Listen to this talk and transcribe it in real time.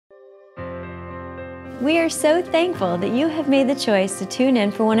We are so thankful that you have made the choice to tune in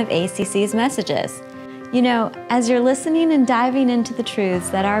for one of ACC's messages. You know, as you're listening and diving into the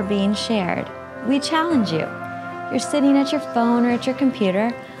truths that are being shared, we challenge you. You're sitting at your phone or at your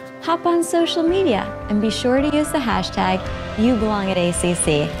computer, hop on social media and be sure to use the hashtag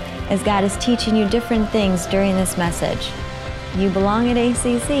YouBelongAtACC as God is teaching you different things during this message. You belong at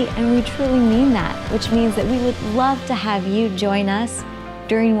ACC, and we truly mean that, which means that we would love to have you join us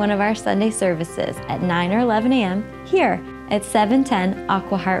during one of our Sunday services at 9 or 11 a.m. here at 710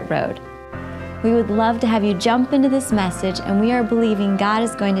 Aquahart Road. We would love to have you jump into this message, and we are believing God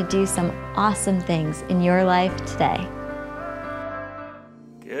is going to do some awesome things in your life today.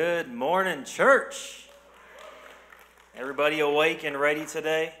 Good morning, church. Everybody awake and ready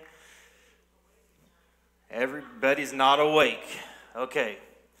today? Everybody's not awake. Okay.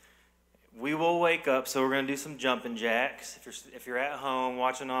 We will wake up, so we're going to do some jumping jacks. If you're at home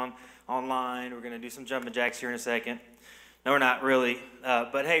watching online, we're going to do some jumping jacks here in a second. No, we're not really.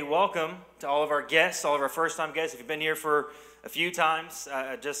 But hey, welcome to all of our guests, all of our first-time guests. If you've been here for a few times,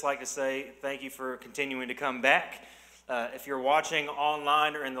 I'd just like to say thank you for continuing to come back. If you're watching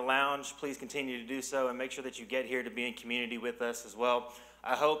online or in the lounge, please continue to do so and make sure that you get here to be in community with us as well.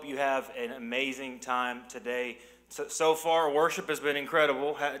 I hope you have an amazing time today. So far, worship has been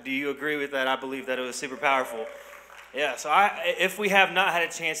incredible. Do you agree with that? I believe that it was super powerful. Yeah, so if we have not had a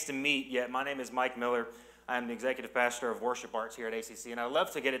chance to meet yet, my name is Mike Miller. I'm the Executive Pastor of Worship Arts here at ACC, and I'd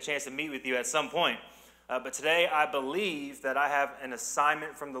love to get a chance to meet with you at some point. But today, I believe that I have an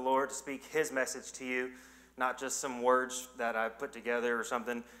assignment from the Lord to speak His message to you, not just some words that I put together or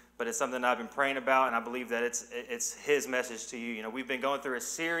something, but it's something I've been praying about, and I believe that it's His message to you. You know, we've been going through a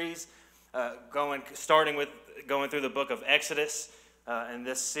series, starting with going through the book of Exodus, and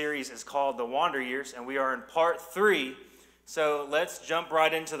this series is called The Wander Years, and we are in part 3. So let's jump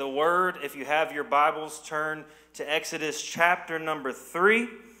right into the Word. If you have your Bibles, turn to Exodus chapter number 3.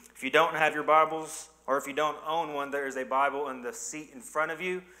 If you don't have your Bibles, or if you don't own one, there is a Bible in the seat in front of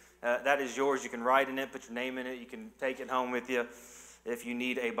you. That is yours. You can write in it, put your name in it. You can take it home with you if you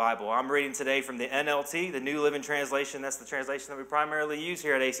need a Bible. I'm reading today from the NLT, the New Living Translation. That's the translation that we primarily use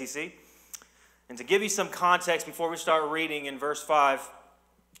here at ACC. And to give you some context before we start reading in verse 5,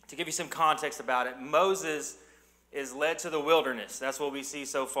 to give you some context about it, Moses is led to the wilderness. That's what we see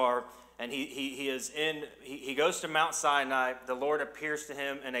so far. And he goes to Mount Sinai. The Lord appears to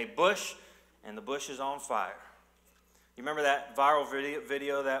him in a bush, and the bush is on fire. You remember that viral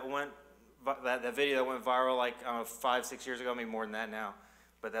video that went viral like 5-6 years ago, maybe more than that now.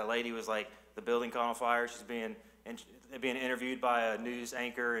 But that lady was like, the building caught on fire. She's being interviewed by a news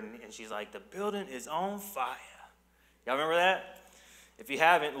anchor, and she's like, the building is on fire. Y'all remember that? If you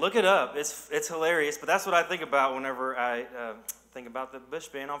haven't, look it up. It's hilarious, but that's what I think about whenever I think about the bush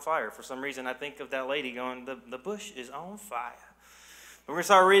being on fire. For some reason, I think of that lady going, the bush is on fire. We're going to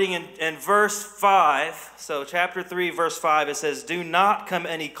start reading in verse 5. So chapter 3, verse 5, it says, "Do not come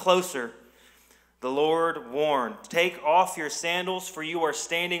any closer, the Lord warned. Take off your sandals, for you are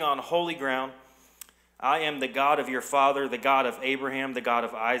standing on holy ground. I am the God of your father, the God of Abraham, the God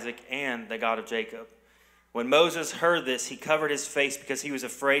of Isaac, and the God of Jacob." When Moses heard this, he covered his face because he was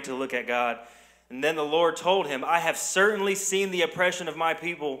afraid to look at God. And then the Lord told him, "I have certainly seen the oppression of my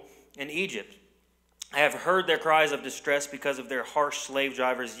people in Egypt. I have heard their cries of distress because of their harsh slave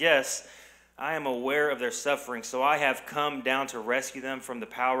drivers. Yes, I am aware of their suffering, so I have come down to rescue them from the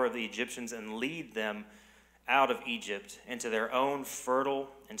power of the Egyptians and lead them out of Egypt into their own fertile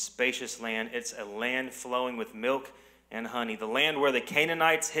and spacious land. It's a land flowing with milk and honey, the land where the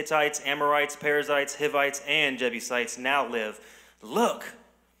Canaanites, Hittites, Amorites, Perizzites, Hivites, and Jebusites now live. Look,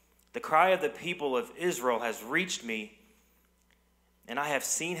 the cry of the people of Israel has reached me, and I have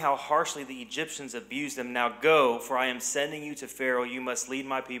seen how harshly the Egyptians abused them. Now go, for I am sending you to Pharaoh. You must lead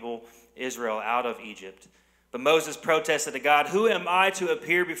my people Israel out of Egypt." But Moses protested to God, "Who am I to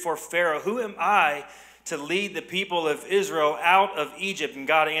appear before Pharaoh? Who am I to lead the people of Israel out of Egypt?" And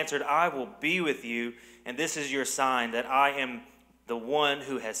God answered, "I will be with you, and this is your sign, that I am the one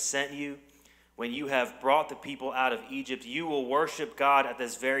who has sent you. When you have brought the people out of Egypt, you will worship God at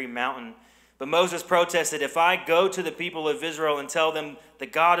this very mountain." But Moses protested, "If I go to the people of Israel and tell them, the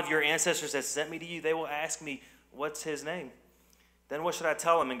God of your ancestors has sent me to you, they will ask me, 'What's his name?' Then what should I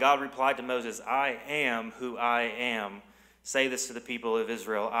tell them?" And God replied to Moses, "I am who I am. Say this to the people of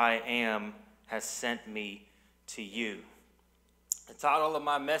Israel, I am has sent me to you." The title of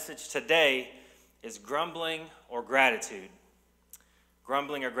my message today is Grumbling or Gratitude.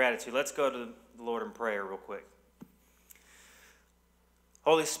 Grumbling or gratitude. Let's go to the Lord in prayer real quick.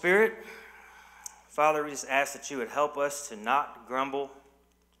 Holy Spirit, Father, we just ask that you would help us to not grumble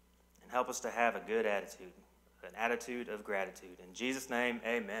and help us to have a good attitude, an attitude of gratitude. In Jesus' name,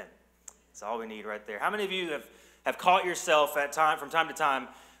 amen. That's all we need right there. How many of you have caught yourself from time to time,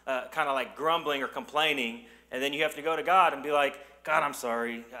 kind of like grumbling or complaining, and then you have to go to God and be like, God, I'm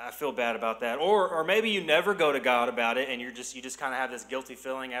sorry, I feel bad about that. Or maybe you never go to God about it, and you just kind of have this guilty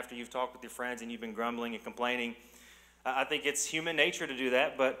feeling after you've talked with your friends and you've been grumbling and complaining. I think it's human nature to do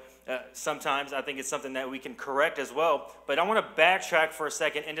that, but sometimes I think it's something that we can correct as well. But I want to backtrack for a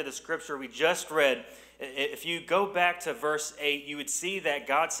second into the scripture we just read. If you go back to verse 8, you would see that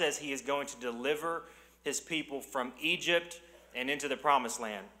God says he is going to deliver his people from Egypt and into the promised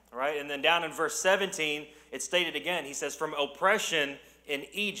land, right? And then down in verse 17, it's stated again. He says, from oppression in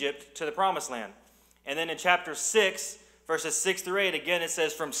Egypt to the promised land. And then in chapter 6, verses 6 through 8, again, it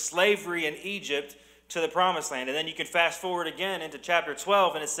says from slavery in Egypt to the promised land. And then you can fast forward again into chapter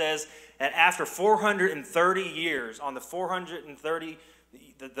 12, and it says that after 430 years, on the 430,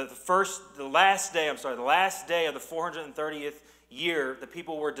 the last day of the 430th year, the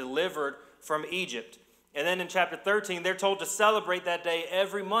people were delivered from Egypt. And then in chapter 13, they're told to celebrate that day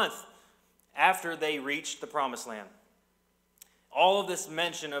every month after they reached the promised land. All of this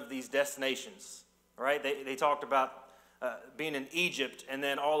mention of these destinations, right? They talked about being in Egypt, and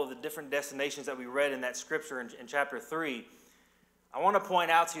then all of the different destinations that we read in that scripture in chapter 3. I want to point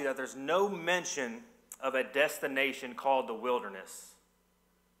out to you that there's no mention of a destination called the wilderness.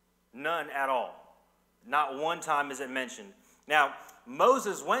 None at all. Not one time is it mentioned. Now,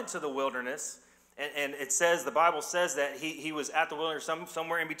 Moses went to the wilderness, and it says, the Bible says that he was at the wilderness,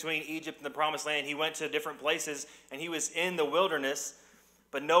 somewhere in between Egypt and the promised land. He went to different places, and he was in the wilderness,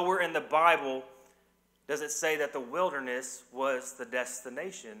 but nowhere in the Bible does it say that the wilderness was the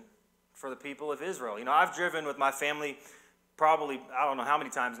destination for the people of Israel. You know, I've driven with my family probably, I don't know how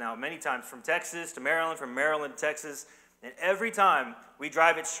many times now, many times from Texas to Maryland, from Maryland to Texas, and every time we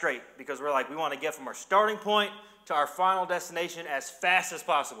drive it straight because we're like, we want to get from our starting point to our final destination as fast as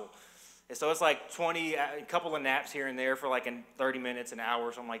possible. And so it's like a couple of naps here and there for like in 30 minutes, an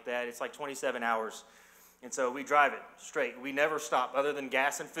hour, something like that. It's like 27 hours. And so we drive it straight. We never stop other than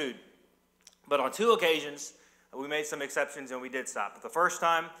gas and food. But on 2 occasions, we made some exceptions and we did stop. But the first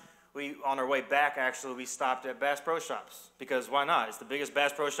time, on our way back, actually, we stopped at Bass Pro Shops. Because why not? It's the biggest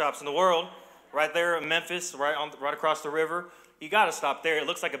Bass Pro Shops in the world. Right there in Memphis, right across the river. You got to stop there. It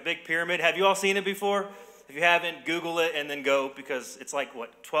looks like a big pyramid. Have you all seen it before? If you haven't, Google it and then go, because it's like,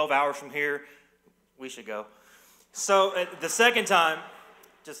 12 hours from here? We should go. So the second time,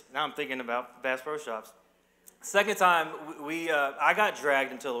 now I'm thinking about Bass Pro Shops. Second time, I got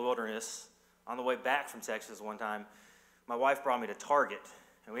dragged into the wilderness on the way back from Texas one time. My wife brought me to Target,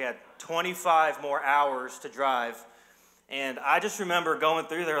 and we had 25 more hours to drive. And I just remember going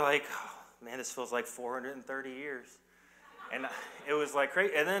through there like, man, this feels like 430 years. And it was like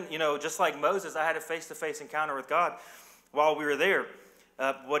crazy. And then, just like Moses, I had a face-to-face encounter with God while we were there.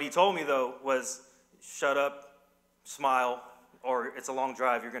 What he told me, though, was shut up, smile, or it's a long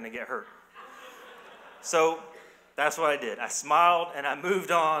drive, you're going to get hurt. So that's what I did. I smiled and I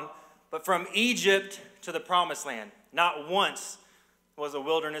moved on. But from Egypt to the promised land, not once was a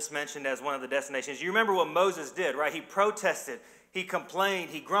wilderness mentioned as one of the destinations. You remember what Moses did, right? He protested. He complained,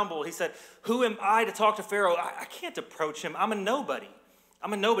 he grumbled, he said, who am I to talk to Pharaoh? I can't approach him. I'm a nobody.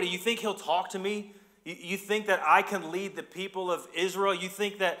 You think he'll talk to me? You think that I can lead the people of Israel? You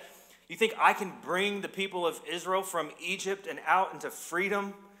think I can bring the people of Israel from Egypt and out into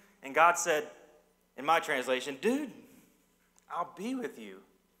freedom? And God said, in my translation, dude, I'll be with you.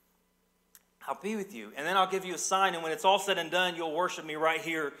 I'll be with you. And then I'll give you a sign, and when it's all said and done, you'll worship me right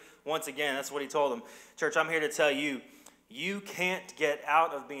here once again. That's what he told them. Church, I'm here to tell you, you can't get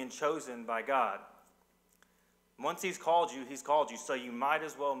out of being chosen by God. Once he's called you, so you might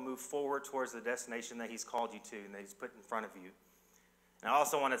as well move forward towards the destination that he's called you to and that he's put in front of you. And I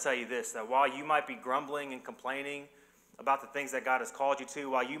also want to tell you this, that while you might be grumbling and complaining about the things that God has called you to,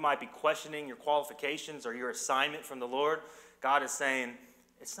 while you might be questioning your qualifications or your assignment from the Lord, God is saying,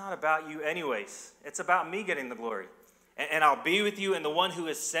 it's not about you anyways. It's about me getting the glory. And I'll be with you, and the one who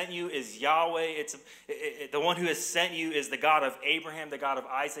has sent you is Yahweh. The one who has sent you is the God of Abraham, the God of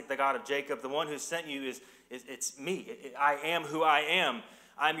Isaac, the God of Jacob. The one who sent you it's me. I am who I am.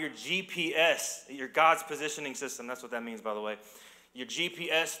 I'm your GPS, your God's positioning system. That's what that means, by the way. Your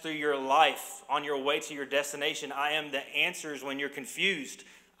GPS through your life, on your way to your destination. I am the answers when you're confused.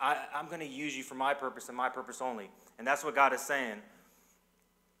 I'm going to use you for my purpose and my purpose only. And that's what God is saying.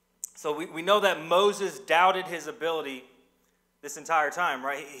 So we know that Moses doubted his ability this entire time,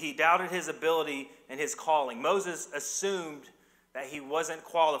 right? He doubted his ability and his calling. Moses assumed that he wasn't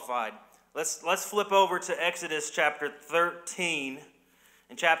qualified. Let's flip over to Exodus chapter 13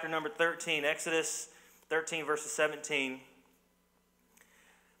 In chapter number 13, Exodus 13, verses 17.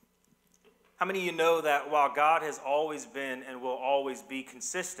 How many of you know that while God has always been and will always be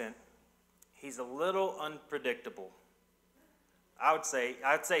consistent, he's a little unpredictable? I'd say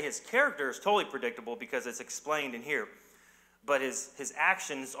his character is totally predictable because it's explained in here. But his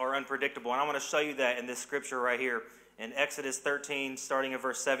actions are unpredictable. And I want to show you that in this scripture right here. In Exodus 13, starting at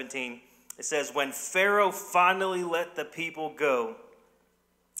verse 17, it says, when Pharaoh finally let the people go,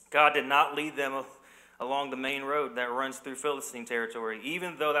 God did not lead them along the main road that runs through Philistine territory,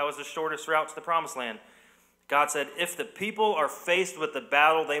 even though that was the shortest route to the promised land. God said, if the people are faced with the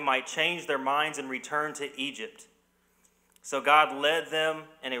battle, they might change their minds and return to Egypt. So God led them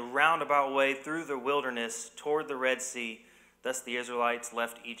in a roundabout way through the wilderness toward the Red Sea. Thus the Israelites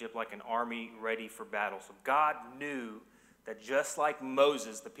left Egypt like an army ready for battle. So God knew that just like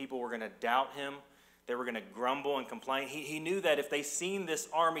Moses, the people were going to doubt him. They were going to grumble and complain. He knew that if they seen this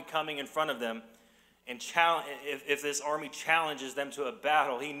army coming in front of them, and if this army challenges them to a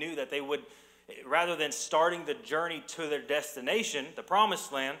battle, he knew that they would, rather than starting the journey to their destination, the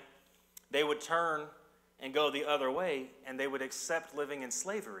promised land, they would turn and go the other way, and they would accept living in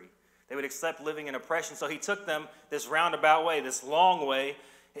slavery. They would accept living in oppression. So he took them this roundabout way, this long way.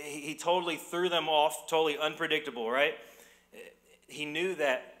 He totally threw them off, totally unpredictable, right? He knew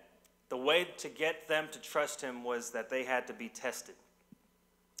that the way to get them to trust him was that they had to be tested.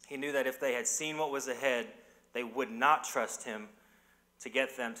 He knew that if they had seen what was ahead, they would not trust him to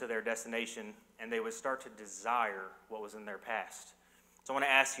get them to their destination, and they would start to desire what was in their past. So I want to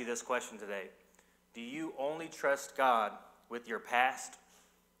ask you this question today. Do you only trust God with your past,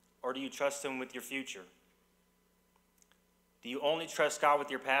 or do you trust him with your future? Do you only trust God with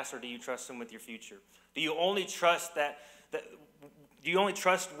your past, or do you trust him with your future? Do you only trust do you only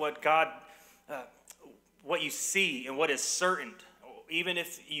trust what God, what you see and what is certain? Even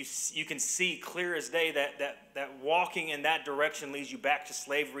if you can see clear as day that walking in that direction leads you back to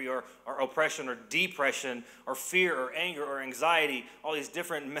slavery or oppression or depression or fear or anger or anxiety, all these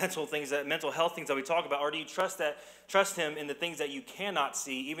different mental health things that we talk about, or do you trust him in the things that you cannot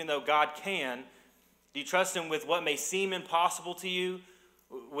see, even though God can? Do you trust him with what may seem impossible to you,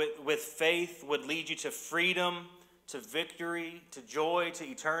 with faith would lead you to freedom, to victory, to joy, to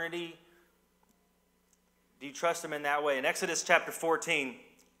eternity? Do you trust him in that way? In Exodus chapter 14,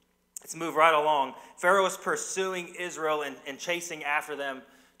 let's move right along. Pharaoh is pursuing Israel and chasing after them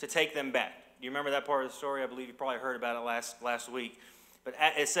to take them back. Do you remember that part of the story? I believe you probably heard about it last week. But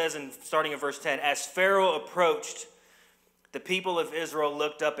it says, starting in verse 10, as Pharaoh approached, the people of Israel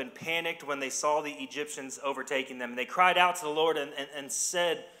looked up and panicked when they saw the Egyptians overtaking them. And they cried out to the Lord and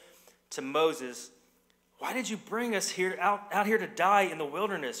said to Moses, why did you bring us out here to die in the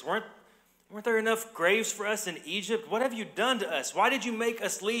wilderness? Weren't there enough graves for us in Egypt? What have you done to us? Why did you make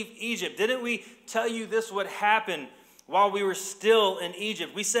us leave Egypt? Didn't we tell you this would happen while we were still in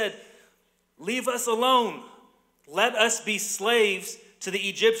Egypt? We said, leave us alone. Let us be slaves to the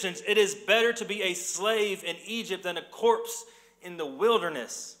Egyptians. It is better to be a slave in Egypt than a corpse in the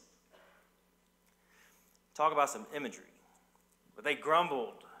wilderness. Talk about some imagery. But they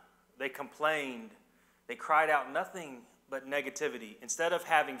grumbled, they complained, they cried out nothing but negativity. Instead of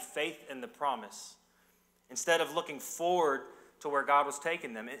having faith in the promise, instead of looking forward to where God was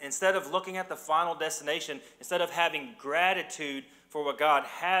taking them, instead of looking at the final destination, instead of having gratitude for what God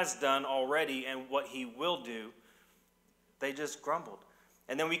has done already and what he will do, they just grumbled.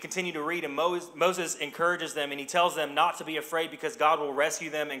 And then we continue to read, and Moses encourages them, and he tells them not to be afraid because God will rescue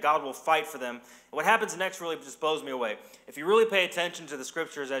them and God will fight for them. And what happens next really just blows me away. If you really pay attention to the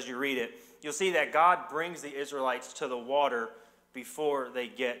scriptures as you read it, you'll see that God brings the Israelites to the water before they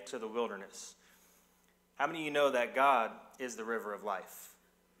get to the wilderness. How many of you know that God is the river of life?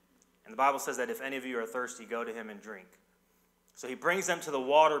 And the Bible says that if any of you are thirsty, go to him and drink. So he brings them to the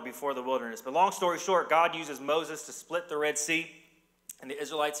water before the wilderness. But long story short, God uses Moses to split the Red Sea, and the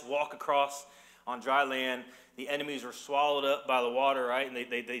Israelites walk across on dry land. The enemies were swallowed up by the water, right? And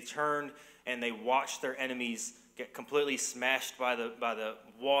they turned and they watched their enemies get completely smashed by the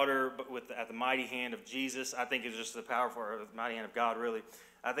water, but at the mighty hand of Jesus. I think it's just the powerful, or the mighty hand of God, really.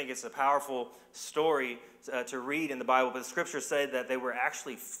 I think it's a powerful story to read in the Bible. But the scriptures say that they were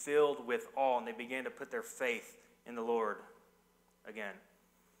actually filled with awe, and they began to put their faith in the Lord again.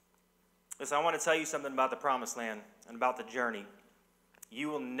 Listen, I want to tell you something about the promised land and about the journey. You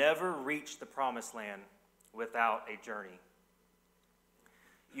will never reach the promised land without a journey.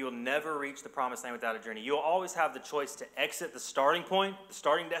 You will never reach the promised land without a journey. You'll always have the choice to exit the starting point, the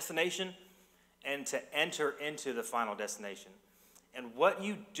starting destination, and to enter into the final destination. And what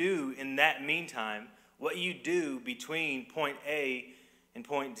you do in that meantime, what you do between point A in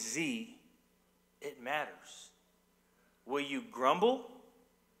point Z, it matters. Will you grumble?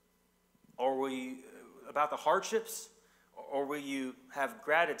 Or will you, about the hardships? Or will you have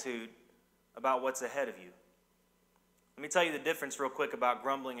gratitude about what's ahead of you? Let me tell you the difference real quick about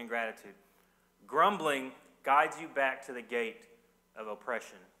grumbling and gratitude. Grumbling guides you back to the gate of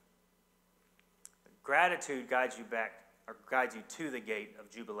oppression. Gratitude guides you back, or guides you to the gate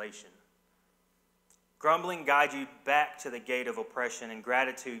of jubilation. Grumbling guides you back to the gate of oppression, and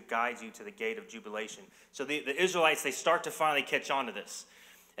gratitude guides you to the gate of jubilation. So the Israelites, they start to finally catch on to this.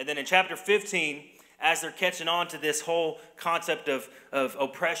 And then in chapter 15, as they're catching on to this whole concept of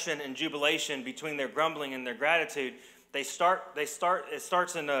oppression and jubilation between their grumbling and their gratitude, it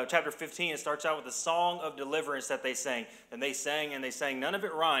starts in chapter 15. It starts out with a song of deliverance that they sang. And they sang. None of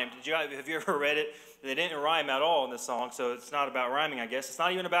it rhymed. Have you ever read it? They didn't rhyme at all in this song, so it's not about rhyming, I guess. It's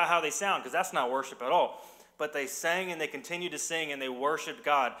not even about how they sound, because that's not worship at all. But they sang and they continued to sing and they worshiped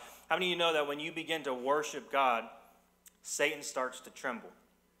God. How many of you know that when you begin to worship God, Satan starts to tremble?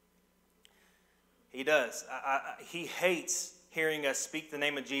 He does. He hates hearing us speak the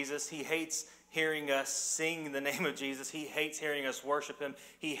name of Jesus. He hates hearing us sing the name of Jesus. He hates hearing us worship him.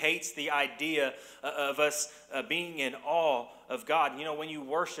 He hates the idea of us being in awe of God. You know, when you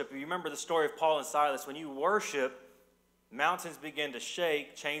worship, you remember the story of Paul and Silas. When you worship, mountains begin to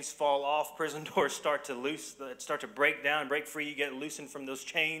shake, chains fall off, prison doors start to break down, break free. You get loosened from those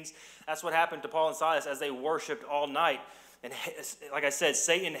chains. That's what happened to Paul and Silas as they worshiped all night. And like I said,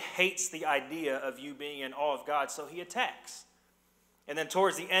 Satan hates the idea of you being in awe of God, so he attacks. And then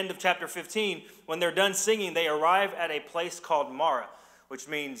towards the end of chapter 15, when they're done singing, they arrive at a place called Mara, which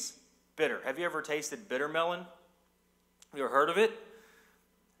means bitter. Have you ever tasted bitter melon? Have you ever heard of it?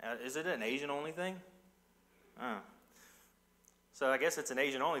 Is it an Asian-only thing? So I guess it's an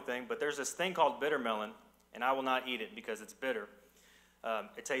Asian-only thing, but there's this thing called bitter melon, and I will not eat it because it's bitter.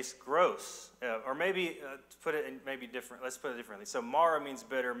 It tastes gross. Or maybe, to put it in maybe different, let's put it differently. So Mara means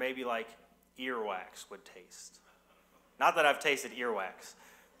bitter, maybe like earwax would taste. Not that I've tasted earwax,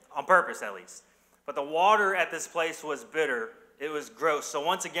 on purpose at least. But the water at this place was bitter. It was gross. So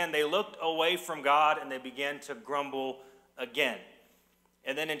once again, they looked away from God and they began to grumble again.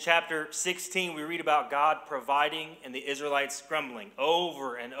 And then in chapter 16, we read about God providing and the Israelites grumbling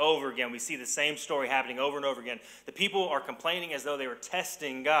over and over again. We see the same story happening over and over again. The people are complaining as though they were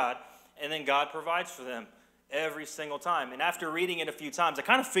testing God, and then God provides for them every single time. And after reading it a few times, I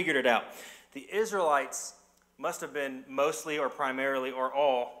kind of figured it out. The Israelites must have been mostly or primarily or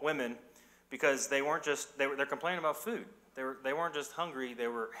all women, because they weren't just, they're complaining about food. They weren't just hungry, they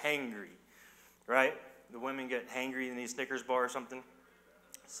were hangry, right? The women get hangry in these Snickers bar or something.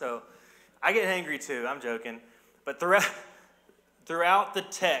 So I get hangry too, I'm joking. But throughout the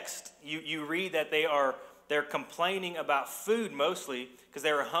text, you read that they're complaining about food mostly because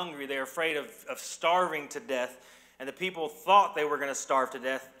they were hungry. They were afraid of starving to death. And the people thought they were going to starve to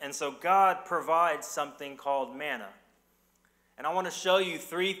death. And so God provides something called manna. And I want to show you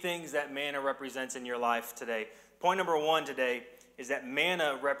 3 things that manna represents in your life today. Point number 1 today is that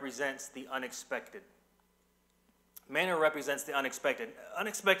manna represents the unexpected. Manna represents the unexpected.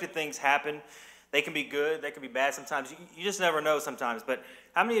 Unexpected things happen. They can be good. They can be bad sometimes. You just never know sometimes. But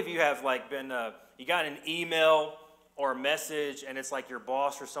how many of you have you got an email or a message, and it's like your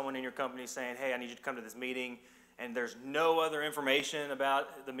boss or someone in your company saying, hey, I need you to come to this meeting. And there's no other information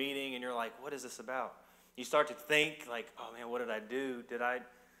about the meeting, and you're like, what is this about? You start to think, like, oh, man, what did I do?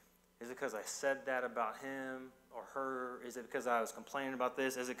 Is it because I said that about him or her? Is it because I was complaining about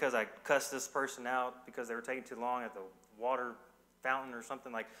this? Is it because I cussed this person out because they were taking too long at the water fountain or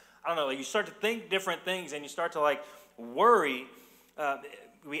something? Like, I don't know. Like, you start to think different things, and you start to, worry.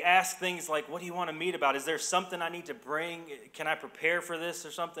 We ask things like, what do you want to meet about? Is there something I need to bring? Can I prepare for this or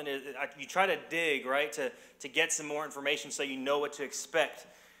something? You try to dig, right, to get some more information so you know what to expect,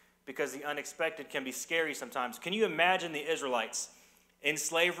 because the unexpected can be scary sometimes. Can you imagine the Israelites in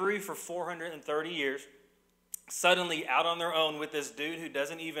slavery for 430 years, suddenly out on their own with this dude who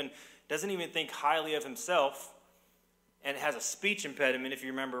doesn't even think highly of himself and has a speech impediment, if you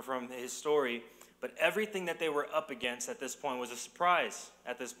remember from his story? But everything that they were up against at this point was a surprise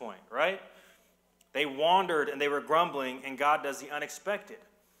at this point, right? They wandered and they were grumbling, and God does the unexpected.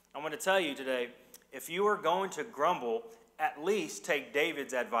 I want to tell you today, if you are going to grumble, at least take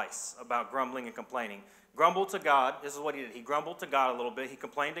David's advice about grumbling and complaining. Grumble to God. This is what he did. He grumbled to God a little bit. He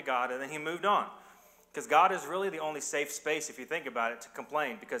complained to God, and then he moved on. Because God is really the only safe space, if you think about it, to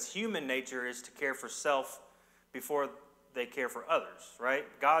complain. Because human nature is to care for self before they care for others, right?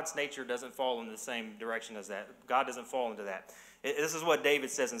 God's nature doesn't fall in the same direction as that. God doesn't fall into that. This is what David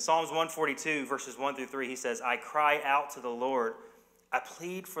says in Psalms 142, verses 1 through 3. He says, I cry out to the Lord. I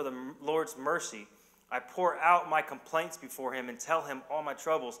plead for the Lord's mercy. I pour out my complaints before him and tell him all my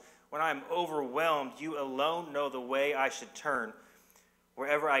troubles. When I am overwhelmed, you alone know the way I should turn.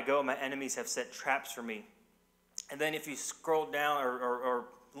 Wherever I go, my enemies have set traps for me. And then if you scroll down or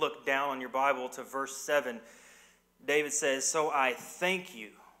look down on your Bible to verse 7, David says, so I thank you.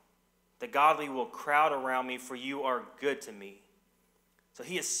 The godly will crowd around me, for you are good to me. So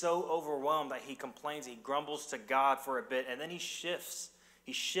he is so overwhelmed that he complains, he grumbles to God for a bit, and then he shifts.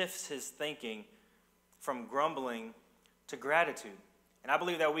 He shifts his thinking from grumbling to gratitude. And I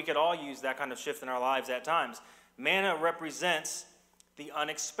believe that we could all use that kind of shift in our lives at times. Manna represents the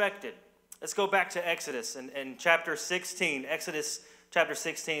unexpected. Let's go back to Exodus in chapter 16. Exodus chapter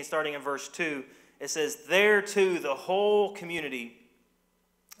 16, starting in verse 2. It says, there too the whole community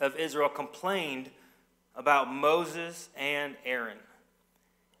of Israel complained about Moses and Aaron.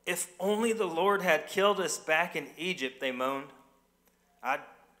 If only the Lord had killed us back in Egypt, they moaned.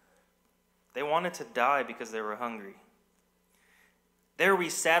 They wanted to die because they were hungry. There we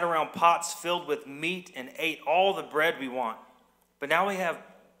sat around pots filled with meat and ate all the bread we want. But now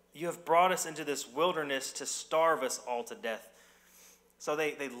you have brought us into this wilderness to starve us all to death. So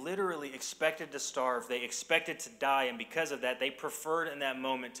they literally expected to starve. They expected to die. And because of that, they preferred in that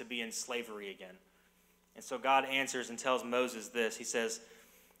moment to be in slavery again. And so God answers and tells Moses this. He says,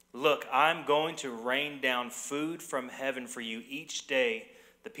 look, I'm going to rain down food from heaven for you each day.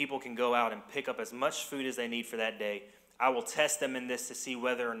 The people can go out and pick up as much food as they need for that day. I will test them in this to see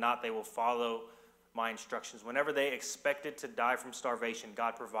whether or not they will follow my instructions. Whenever they expected to die from starvation,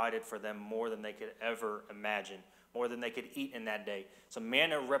 God provided for them more than they could ever imagine, more than they could eat in that day. So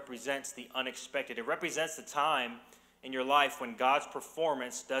manna represents the unexpected. It represents the time in your life when God's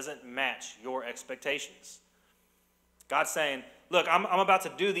performance doesn't match your expectations. God's saying, look, I'm about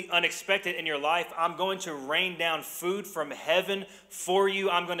to do the unexpected in your life. I'm going to rain down food from heaven for you.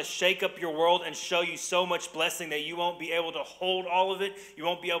 I'm going to shake up your world and show you so much blessing that you won't be able to hold all of it. You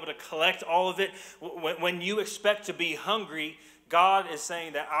won't be able to collect all of it. When you expect to be hungry, God is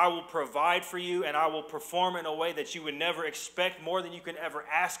saying that I will provide for you and I will perform in a way that you would never expect, more than you can ever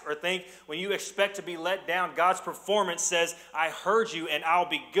ask or think. When you expect to be let down, God's performance says, I heard you and I'll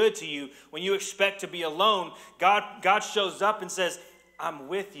be good to you. When you expect to be alone, God shows up and says, I'm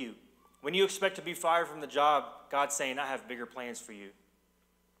with you. When you expect to be fired from the job, God's saying, I have bigger plans for you.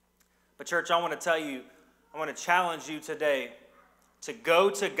 But church, I want to challenge you today to go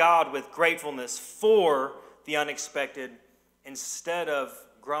to God with gratefulness for the unexpected, instead of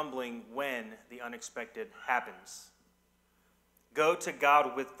grumbling when the unexpected happens. Go to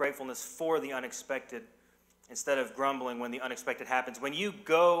God with gratefulness for the unexpected instead of grumbling when the unexpected happens. When you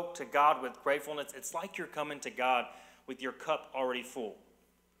go to God with gratefulness, it's like you're coming to God with your cup already full.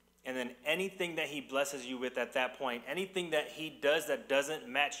 And then anything that he blesses you with at that point, anything that he does that doesn't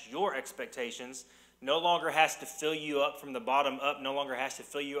match your expectations, no longer has to fill you up from the bottom up, no longer has to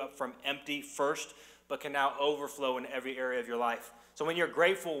fill you up from empty first, but can now overflow in every area of your life. So when you're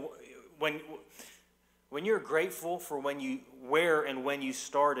grateful, when you're grateful for where and when you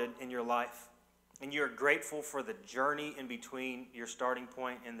started in your life, and you're grateful for the journey in between your starting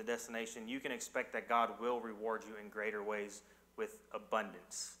point and the destination, you can expect that God will reward you in greater ways with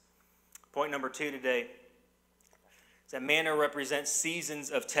abundance. Point number 2 today is that manna represents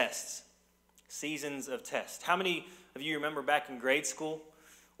seasons of tests. Seasons of tests. How many of you remember back in grade school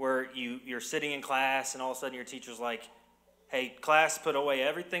where you're sitting in class and all of a sudden your teacher's like, hey, class, put away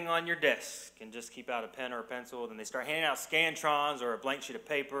everything on your desk and just keep out a pen or a pencil. Then they start handing out Scantrons or a blank sheet of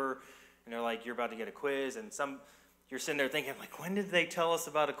paper, and they're like, you're about to get a quiz. And you're sitting there thinking, like, when did they tell us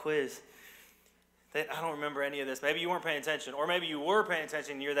about a quiz? I don't remember any of this. Maybe you weren't paying attention, or maybe you were paying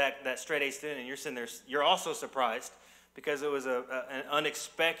attention and you're that straight A student and you're sitting there, you're also surprised because it was an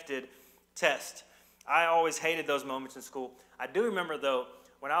unexpected test. I always hated those moments in school. I do remember, though,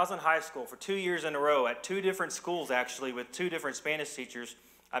 when I was in high school for 2 years in a row at 2 different schools, actually, with 2 different Spanish teachers,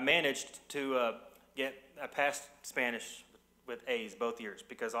 I managed to I passed Spanish with A's both years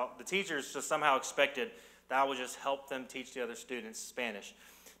because the teachers just somehow expected that I would just help them teach the other students Spanish.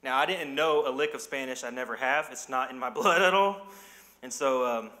 Now, I didn't know a lick of Spanish. I never have. It's not in my blood at all. And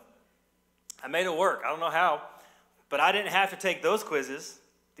so I made it work. I don't know how. But I didn't have to take those quizzes.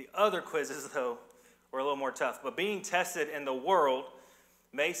 The other quizzes, though, were a little more tough. But being tested in the world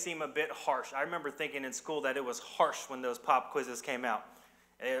may seem a bit harsh. I remember thinking in school that it was harsh when those pop quizzes came out.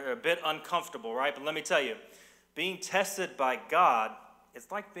 They're a bit uncomfortable, right? But let me tell you, being tested by God,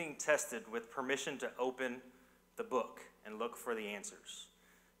 it's like being tested with permission to open the book and look for the answers.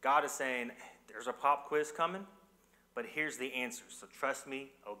 God is saying, there's a pop quiz coming, but here's the answers. So trust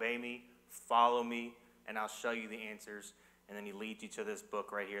me, obey me, follow me, and I'll show you the answers. And then he leads you to this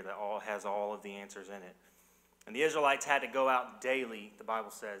book right here that has all of the answers in it. And the Israelites had to go out daily, the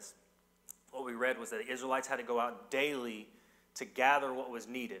Bible says. What we read was that the Israelites had to go out daily to gather what was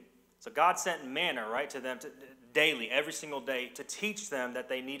needed. So God sent manna, right, to them daily, every single day, to teach them that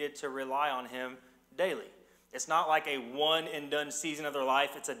they needed to rely on him daily. It's not like a one-and-done season of their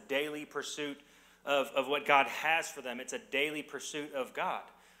life. It's a daily pursuit of what God has for them. It's a daily pursuit of God.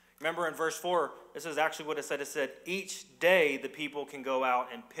 Remember in verse 4, this is actually what it said. It said, each day the people can go out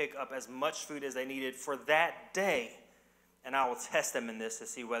and pick up as much food as they needed for that day. And I will test them in this to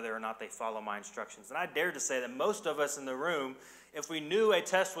see whether or not they follow my instructions. And I dare to say that most of us in the room, if we knew a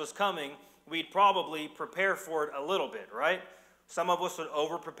test was coming, we'd probably prepare for it a little bit, right? Some of us would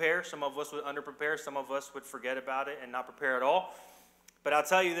over-prepare. Some of us would under-prepare. Some of us would forget about it and not prepare at all. But I'll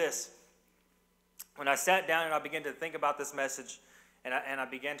tell you this. When I sat down and I began to think about this message, and I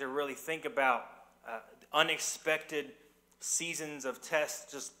began to really think about unexpected seasons of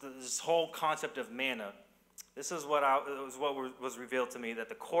tests, just this whole concept of manna, this is what was revealed to me, that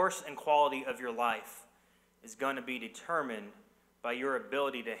the course and quality of your life is going to be determined by your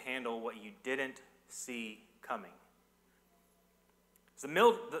ability to handle what you didn't see coming.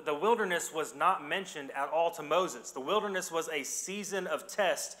 The wilderness was not mentioned at all to Moses. The wilderness was a season of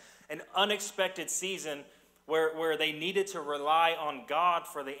test, an unexpected season where they needed to rely on God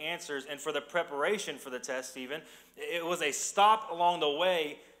for the answers and for the preparation for the test even. It was a stop along the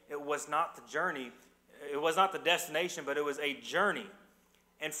way. It was not the journey. It was not the destination, but it was a journey.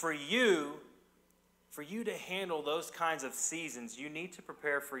 And for you to handle those kinds of seasons, you need to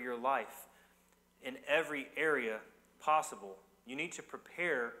prepare for your life in every area possible. You need to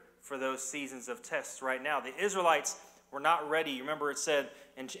prepare for those seasons of tests right now. The Israelites were not ready. Remember it said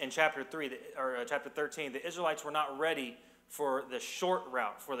in chapter 3 or chapter 13, the Israelites were not ready for the short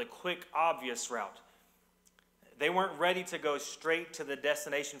route, for the quick, obvious route. They weren't ready to go straight to the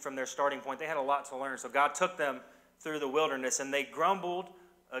destination from their starting point. They had a lot to learn. So God took them through the wilderness, and they grumbled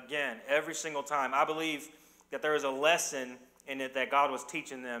again every single time. I believe that there is a lesson in it that God was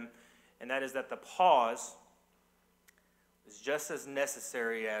teaching them, and that is that the pause is just as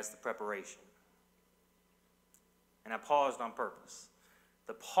necessary as the preparation. And I paused on purpose.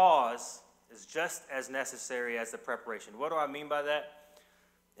 The pause is just as necessary as the preparation. What do I mean by that?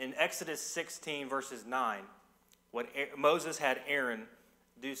 In Exodus 16, verses 9, Moses had Aaron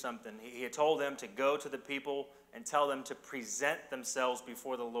do something. He had told them to go to the people and tell them to present themselves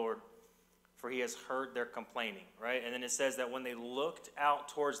before the Lord, for he has heard their complaining, right? And then it says that when they looked out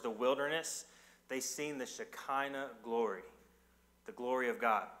towards the wilderness, they seen the Shekinah glory, the glory of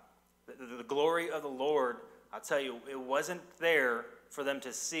God. The glory of the Lord, I'll tell you, it wasn't there for them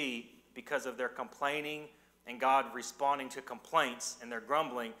to see because of their complaining and God responding to complaints and their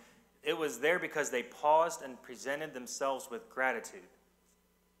grumbling. It was there because they paused and presented themselves with gratitude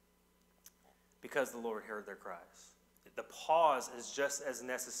because the Lord heard their cries. The pause is just as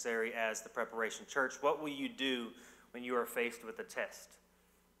necessary as the preparation. Church, what will you do when you are faced with a test?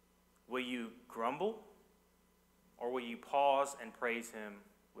 Will you grumble, or will you pause and praise him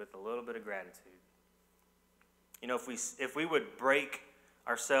with a little bit of gratitude? You know, if we would break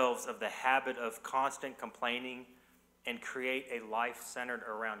ourselves of the habit of constant complaining and create a life centered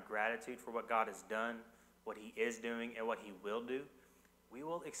around gratitude for what God has done, what he is doing, and what he will do, we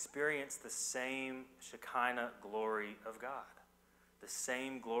will experience the same Shekinah glory of God. The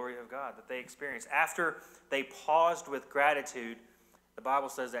same glory of God that they experienced. After they paused with gratitude, the Bible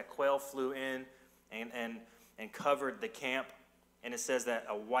says that quail flew in and covered the camp. And it says that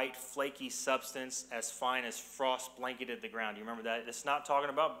a white, flaky substance as fine as frost blanketed the ground. You remember that? It's not talking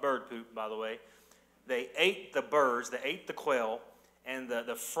about bird poop, by the way. They ate the birds, they ate the quail, and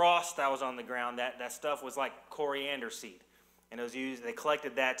the frost that was on the ground, that stuff was like coriander seed. And it was used, they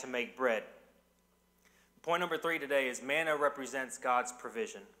collected that to make bread. Point number 3 today is manna represents God's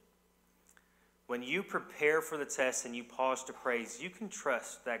provision. When you prepare for the test and you pause to praise, you can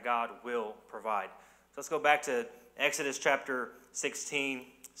trust that God will provide. So let's go back to Exodus chapter 16,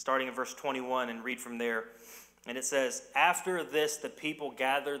 starting in verse 21, and read from there. And it says, after this the people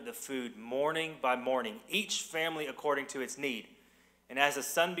gathered the food morning by morning, each family according to its need. And as the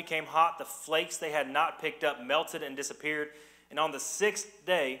sun became hot, the flakes they had not picked up melted and disappeared. And on the 6th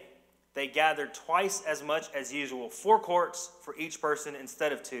day, they gathered twice as much as usual, 4 quarts for each person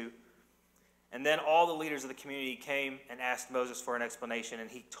instead of 2. And then all the leaders of the community came and asked Moses for an explanation. And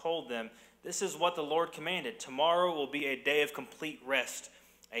he told them, this is what the Lord commanded. Tomorrow will be a day of complete rest,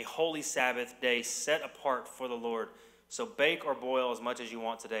 a holy Sabbath day set apart for the Lord. So bake or boil as much as you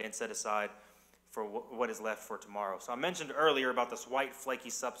want today and set aside for what is left for tomorrow. So I mentioned earlier about this white flaky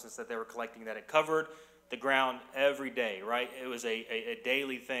substance that they were collecting that had covered the ground every day, right? It was a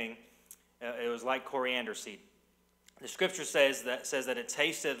daily thing. It was like coriander seed. The scripture says that it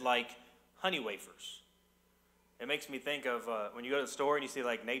tasted like honey wafers. It makes me think of when you go to the store and you see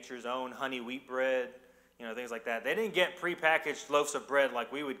like Nature's Own honey wheat bread, things like that. They didn't get prepackaged loaves of bread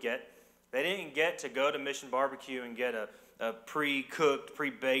like we would get. They didn't get to go to Mission Barbecue and get a pre-cooked,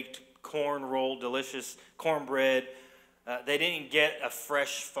 pre-baked corn roll, delicious cornbread. They didn't get a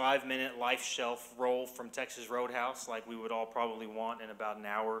fresh 5-minute life shelf roll from Texas Roadhouse like we would all probably want in about an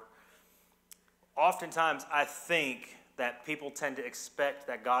hour. Oftentimes, I think that people tend to expect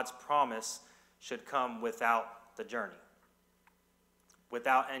that God's promise should come without the journey,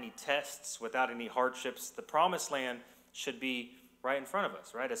 without any tests, without any hardships. The promised land should be right in front of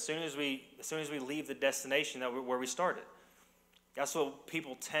us, right? As soon as we leave the destination where we started. That's what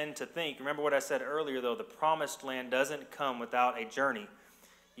people tend to think. Remember what I said earlier, though, the promised land doesn't come without a journey.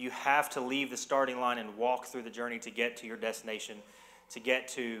 You have to leave the starting line and walk through the journey to get to your destination, to get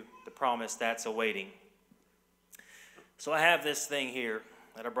to the promise that's awaiting. So I have this thing here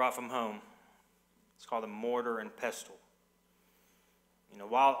that I brought from home. It's called a mortar and pestle.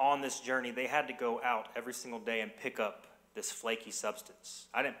 While on this journey, they had to go out every single day and pick up this flaky substance.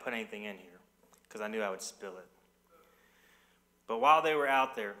 I didn't put anything in here because I knew I would spill it. But while they were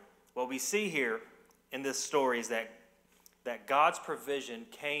out there, what we see here in this story is that God's provision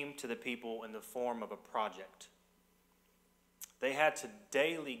came to the people in the form of a project. They had to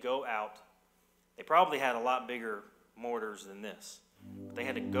daily go out. They probably had a lot bigger mortars than this. But they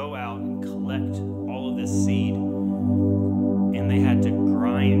had to go out and collect all of this seed. And they had to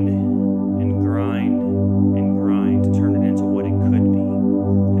grind and grind and grind to turn it into what it could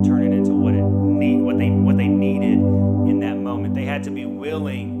be, to turn it into what they needed in that moment. They had to be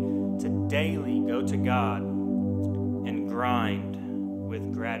willing to daily go to God and grind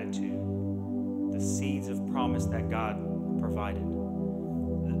with gratitude the seeds of promise that God provided,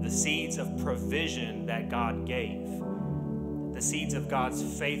 the seeds of provision that God gave, the seeds of God's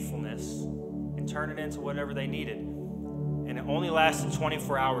faithfulness, and turn it into whatever they needed. And it only lasted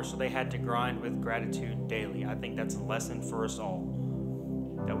 24 hours, so they had to grind with gratitude daily. I think that's a lesson for us all,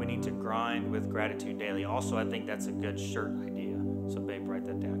 that we need to grind with gratitude daily. Also, I think that's a good shirt idea. So, babe, write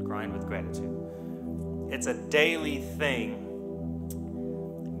that down. Grind with gratitude. It's a daily thing.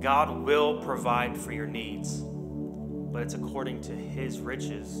 God will provide for your needs, but it's according to his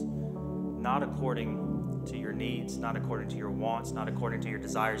riches, not according to your needs, not according to your wants, not according to your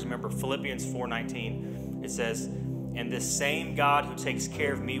desires. Remember Philippians 4:19, it says, "And this same God who takes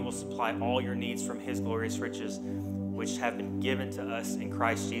care of me will supply all your needs from his glorious riches, which have been given to us in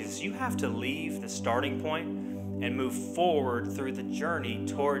Christ Jesus." You have to leave the starting point and move forward through the journey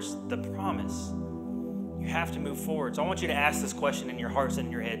towards the promise. You have to move forward. So I want you to ask this question in your hearts and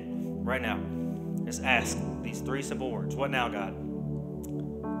in your head right now. Just ask these 3 simple words. What now, God?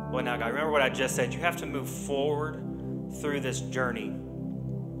 What now, God? Remember what I just said. You have to move forward through this journey.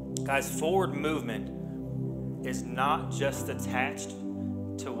 Guys, forward movement is not just attached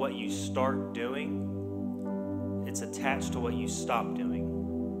to what you start doing. It's attached to what you stop doing.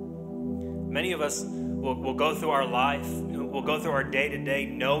 Many of us will go through our life, we'll go through our day-to-day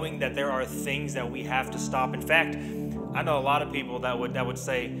knowing that there are things that we have to stop. In fact, I know a lot of people that would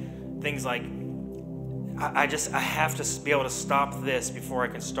say things like, I have to be able to stop this before I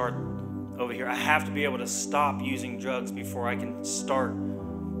can start over here. I have to be able to stop using drugs before I can start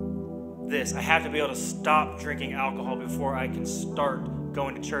this. I have to be able to stop drinking alcohol before I can start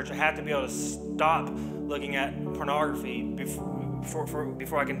going to church. I have to be able to stop looking at pornography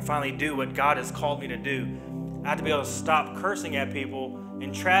before I can finally do what God has called me to do. I have to be able to stop cursing at people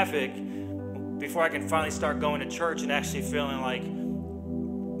in traffic before I can finally start going to church and actually feeling like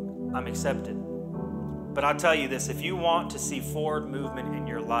I'm accepted. But I'll tell you this, if you want to see forward movement in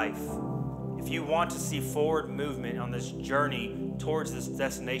your life, if you want to see forward movement on this journey towards this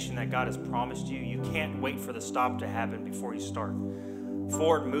destination that God has promised you, you can't wait for the stop to happen before you start.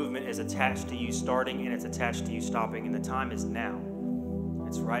 Forward movement is attached to you starting and it's attached to you stopping, and the time is now.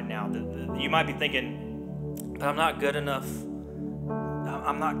 It's right now. You might be thinking, but I'm not good enough.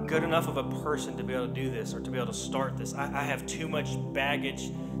 I'm not good enough of a person to be able to do this or to be able to start this. I have too much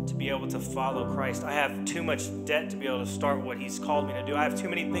baggage to be able to follow Christ. I have too much debt to be able to start what he's called me to do. I have too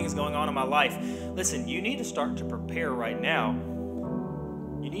many things going on in my life. Listen, you need to start to prepare right now.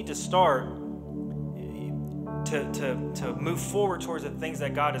 You need to start to move forward towards the things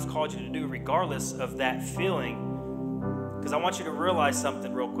that God has called you to do, regardless of that feeling. Because I want you to realize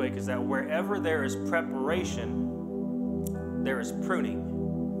something real quick, is that wherever there is preparation, there is pruning.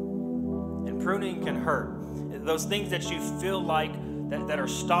 And pruning can hurt. Those things that you feel like that are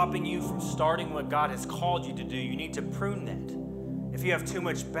stopping you from starting what God has called you to do, you need to prune that. If you have too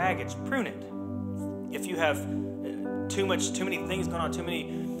much baggage, prune it. If you have too many things going on,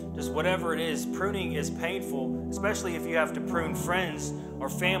 just whatever it is, pruning is painful, especially if you have to prune friends or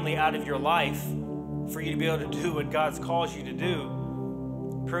family out of your life for you to be able to do what God's called you to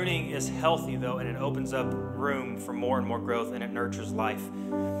do. Pruning is healthy, though, and it opens up room for more and more growth, and it nurtures life.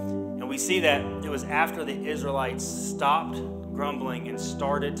 And we see that it was after the Israelites stopped grumbling and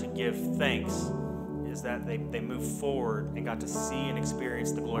started to give thanks, is that they moved forward and got to see and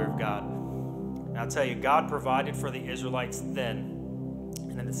experience the glory of God. And I'll tell you, God provided for the Israelites then,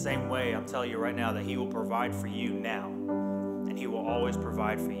 and in the same way, I'm telling you right now that He will provide for you now, and He will always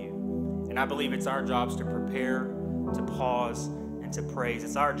provide for you. And I believe it's our jobs to prepare, to pause, and to praise.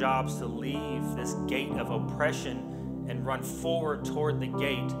 It's our jobs to leave this gate of oppression and run forward toward the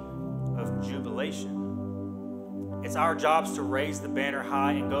gate of jubilation. It's our jobs to raise the banner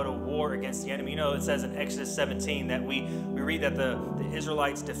high and go to war against the enemy. You know, it says in Exodus 17 that we read that the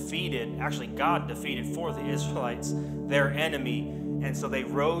Israelites defeated, actually God defeated for the Israelites, their enemy. And so they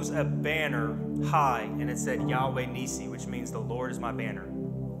rose a banner high, and it said Yahweh Nisi, which means the Lord is my banner.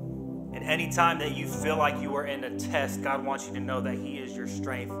 And anytime that you feel like you are in a test, God wants you to know that He is your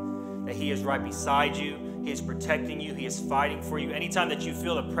strength, that He is right beside you, He is protecting you, He is fighting for you. Anytime that you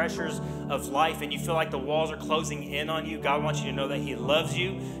feel the pressures of life and you feel like the walls are closing in on you, God wants you to know that He loves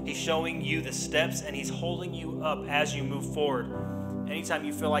you, He's showing you the steps, and He's holding you up as you move forward. Anytime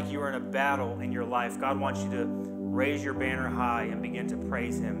you feel like you are in a battle in your life, God wants you to raise your banner high and begin to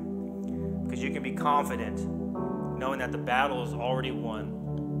praise Him, because you can be confident knowing that the battle is already won.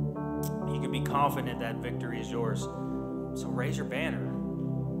 You can be confident that victory is yours. So raise your banner.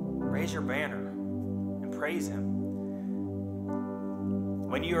 Raise your banner and praise Him.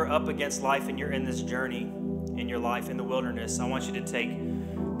 When you are up against life and you're in this journey in your life in the wilderness, I want you to take,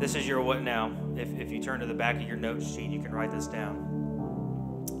 this is your what now. If you turn to the back of your note sheet, you can write this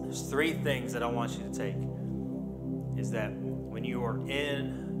down. There's 3 things that I want you to take. Is that when you are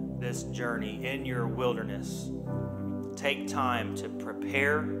in this journey, in your wilderness, take time to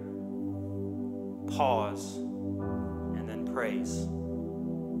prepare, pause, and then praise.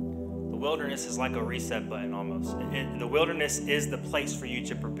 The wilderness is like a reset button almost. The wilderness is the place for you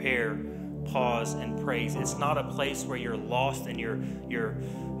to prepare, pause, and praise. It's not a place where you're lost and you're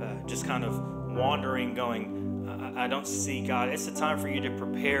just kind of wandering, going, I don't see God. It's a time for you to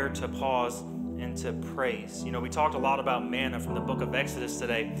prepare, to pause, and to praise. You know, we talked a lot about manna from the book of Exodus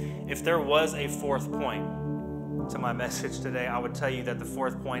today. If there was a 4th point to my message today, I would tell you that the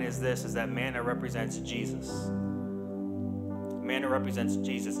 4th point is this, is that manna represents Jesus. Manna represents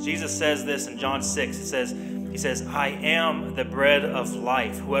Jesus. Jesus says this in John 6. He says, I am the bread of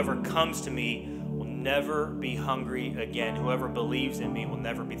life. Whoever comes to me will never be hungry again. Whoever believes in me will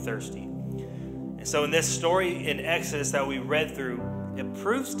never be thirsty. And so in this story in Exodus that we read through, it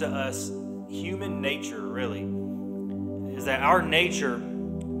proves to us human nature, really, is that our nature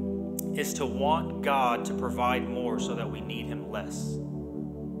is to want God to provide more so that we need Him less.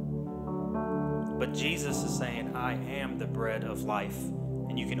 But Jesus is saying, I am the bread of life,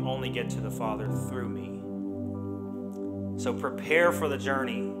 and you can only get to the Father through me. So prepare for the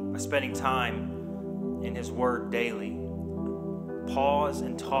journey by spending time in His Word daily. Pause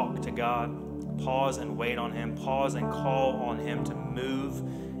and talk to God. Pause and wait on Him. Pause and call on Him to move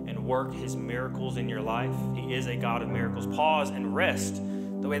and work His miracles in your life. He is a God of miracles. Pause and rest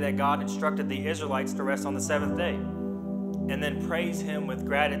the way that God instructed the Israelites to rest on the 7th day. And then praise Him with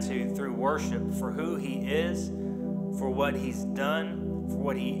gratitude through worship for who He is, for what He's done, for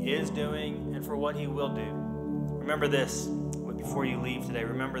what He is doing, and for what He will do. Remember this before you leave today.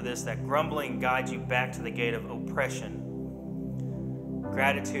 Remember this, that grumbling guides you back to the gate of oppression.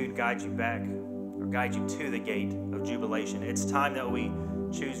 Gratitude guides you back, or guides you to the gate of jubilation. It's time that we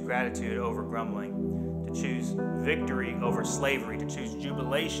choose gratitude over grumbling, to choose victory over slavery, to choose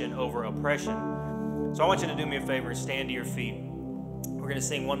jubilation over oppression. So I want you to do me a favor and stand to your feet. We're going to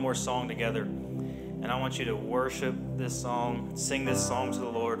sing one more song together, and I want you to worship this song, sing this song to the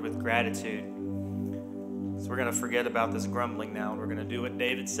Lord with gratitude. So we're going to forget about this grumbling now, and we're going to do what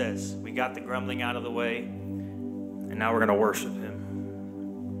David says. We got the grumbling out of the way, and now we're going to worship Him.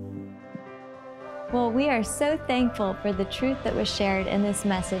 Well, we are so thankful for the truth that was shared in this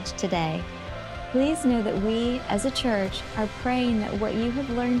message today. Please know that we, as a church, are praying that what you have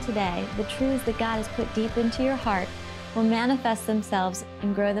learned today, the truths that God has put deep into your heart, will manifest themselves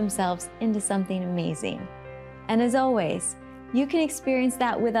and grow themselves into something amazing. And as always, you can experience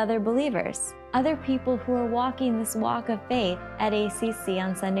that with other believers, other people who are walking this walk of faith at ACC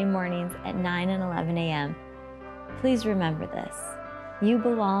on Sunday mornings at 9 and 11 a.m. Please remember this. You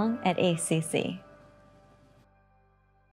belong at ACC.